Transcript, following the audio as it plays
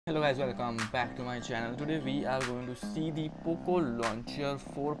Hello guys, welcome back to my channel. Today we are going to see the POCO Launcher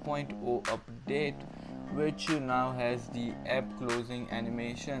 4.0 update, which now has the app closing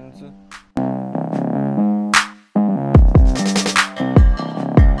animations.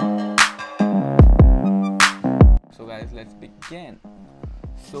 So guys, let's begin.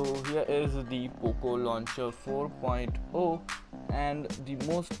 So here is the POCO Launcher 4.0, and the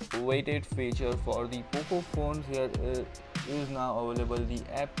most awaited feature for the POCO phones here is now available. The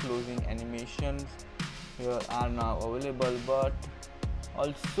app closing animations here are now available, but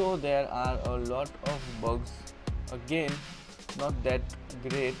also there are a lot of bugs. Again, not that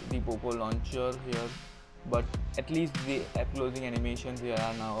great, the POCO Launcher here, but at least the app closing animations here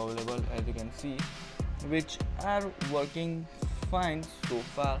are now available, as you can see, which are working fine so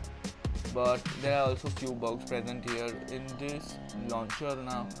far, but there are also few bugs present here in this launcher.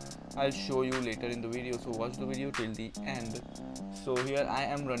 Now I'll show you later in the video, so watch the video till the end. So here I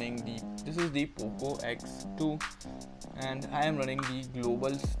am running this is the POCO X2, and I am running the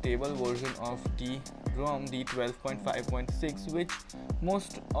global stable version of the ROM, the 12.5.6, which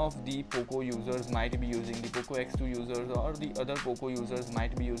most of the POCO users might be using, the POCO X2 users or the other POCO users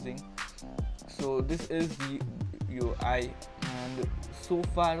might be using. So this is the UI, and so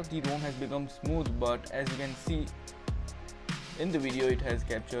far the ROM has become smooth, but as you can see in the video it has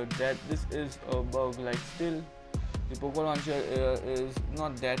captured that this is a bug. Like, still the POCO Launcher is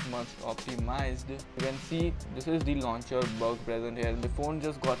not that much optimized. You can see this is the launcher bug present here. The phone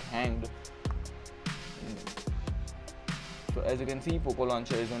just got hanged. So as you can see, POCO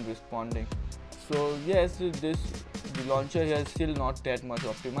Launcher isn't responding. So yes, the launcher here is still not that much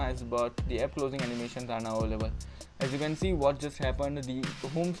optimized, but the app closing animations are now available. As you can see, what just happened, the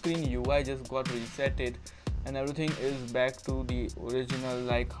home screen UI just got resetted and everything is back to the original,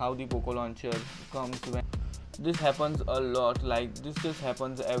 like how the POCO Launcher comes. When this happens a lot, like this just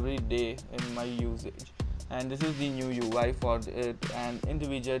happens every day in my usage, and this is the new UI for it, and in the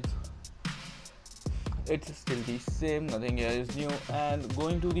widgets it's still the same, nothing here is new. And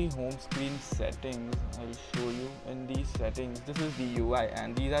going to the home screen settings, I'll show you. In the settings, this is the UI,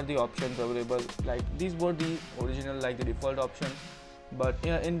 and these are the options available. Like, these were the original, like the default options, but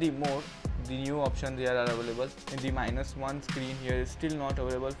here in the more, the new options here are available. In the -1 screen here is still not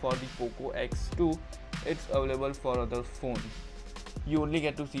available for the POCO X2. It's available for other phones. You only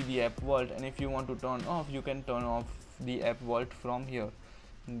get to see the app vault, and if you want to turn off, you can turn off the app vault from here.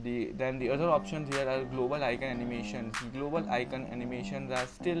 Then the other options here are global icon animations. The global icon animations are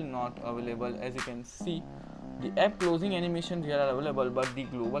still not available. As you can see, the app closing animations here are available, but the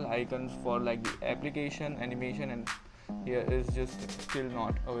global icons for like the application animation and here is just still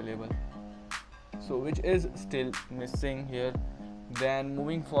not available, so which is still missing here. Then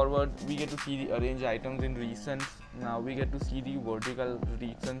moving forward, we get to see the arrange items in recents. Now we get to see the vertical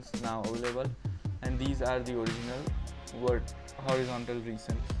recents now available, and these are the original horizontal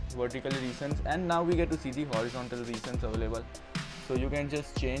recents, vertical recents, and now we get to see the horizontal recents available. So you can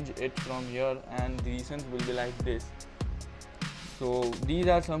just change it from here and the recents will be like this. So these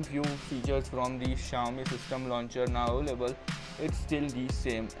are some few features from the Xiaomi system launcher now available. It's still the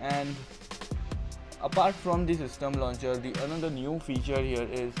same. And apart from the system launcher, the another new feature here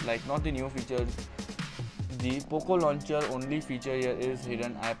is, like, not the new feature, the POCO Launcher only feature here is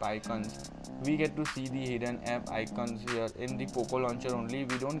hidden app icons. We get to see the hidden app icons here in the POCO Launcher only.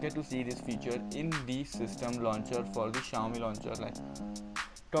 We don't get to see this feature in the system launcher for the Xiaomi launcher. Like,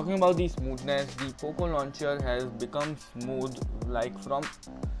 talking about the smoothness, the POCO Launcher has become smooth. Like, from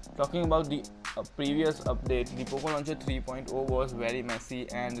talking about the previous update, the POCO Launcher 3.0 was very messy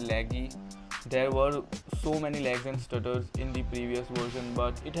and laggy. There were so many lags and stutters in the previous version,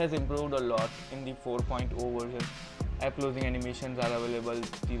 but it has improved a lot in the 4.0 version. App closing animations are available.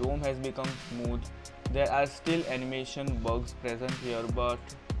 The ROM has become smooth. There are still animation bugs present here, but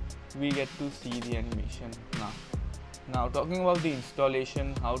we get to see the animation now. Now talking about the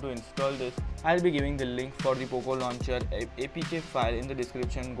installation, how to install this, I'll be giving the link for the POCO Launcher APK file in the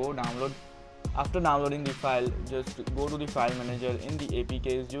description. Go download. After downloading the file, just go to the file manager. In the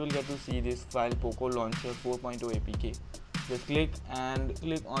APKs, you will get to see this file, POCO Launcher 4.0 APK. Just click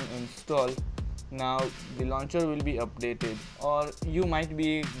on install. Now the launcher will be updated, or you might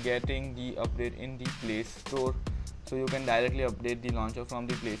be getting the update in the Play Store, so you can directly update the launcher from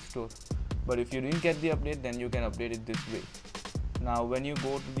the Play Store. But if you didn't get the update, then you can update it this way. Now when you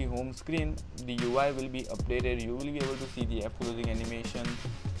go to the home screen, the UI will be updated. You will be able to see the app closing animation,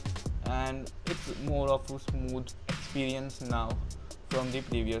 and it's more of a smooth experience now from the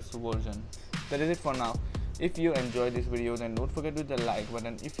previous version. That is it for now. If you enjoyed this video, then don't forget to hit the like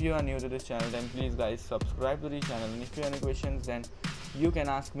button. If you are new to this channel, then please guys subscribe to the channel, and if you have any questions, then you can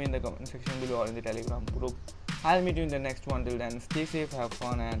ask me in the comment section below or in the Telegram group. I'll meet you in the next one. Till then, stay safe, have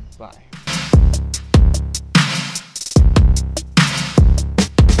fun, and bye.